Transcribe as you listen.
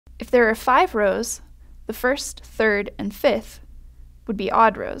If there are 5 rows, the first, third, and fifth would be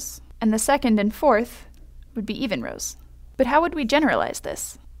odd rows, and the second and fourth would be even rows. But how would we generalize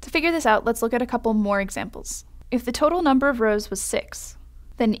this? To figure this out, let's look at a couple more examples. If the total number of rows was 6,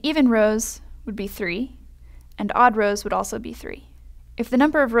 then even rows would be 3, and odd rows would also be 3. If the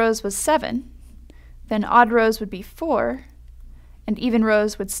number of rows was 7, then odd rows would be 4, and even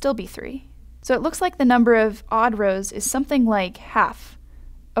rows would still be 3. So it looks like the number of odd rows is something like half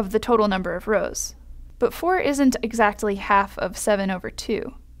of the total number of rows. But 4 isn't exactly half of 7 over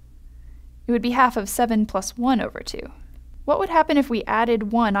 2. It would be half of 7 plus 1 over 2. What would happen if we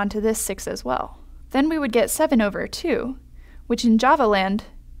added 1 onto this 6 as well? Then we would get 7 over 2, which in Java land,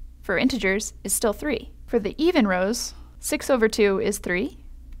 for integers, is still 3. For the even rows, 6 over 2 is 3.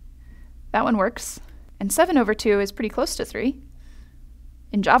 That one works. And 7 over 2 is pretty close to 3.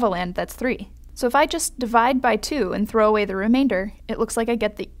 In Java land, that's 3. So if I just divide by 2 and throw away the remainder, it looks like I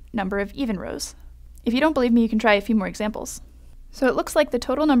get the number of even rows. If you don't believe me, you can try a few more examples. So it looks like the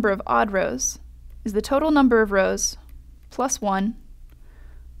total number of odd rows is the total number of rows plus 1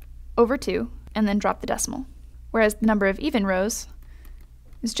 over 2, and then drop the decimal. Whereas the number of even rows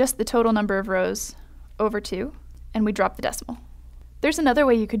is just the total number of rows over 2, and we drop the decimal. There's another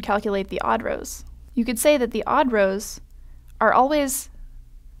way you could calculate the odd rows. You could say that the odd rows are always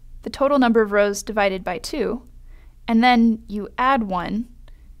the total number of rows divided by 2, and then you add 1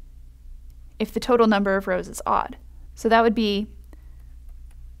 if the total number of rows is odd. So that would be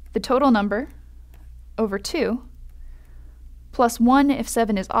the total number over 2 plus 1 if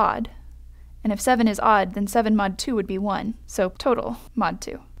 7 is odd, and if 7 is odd, then 7 mod 2 would be 1, so total mod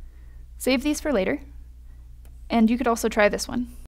 2. Save these for later, and you could also try this one.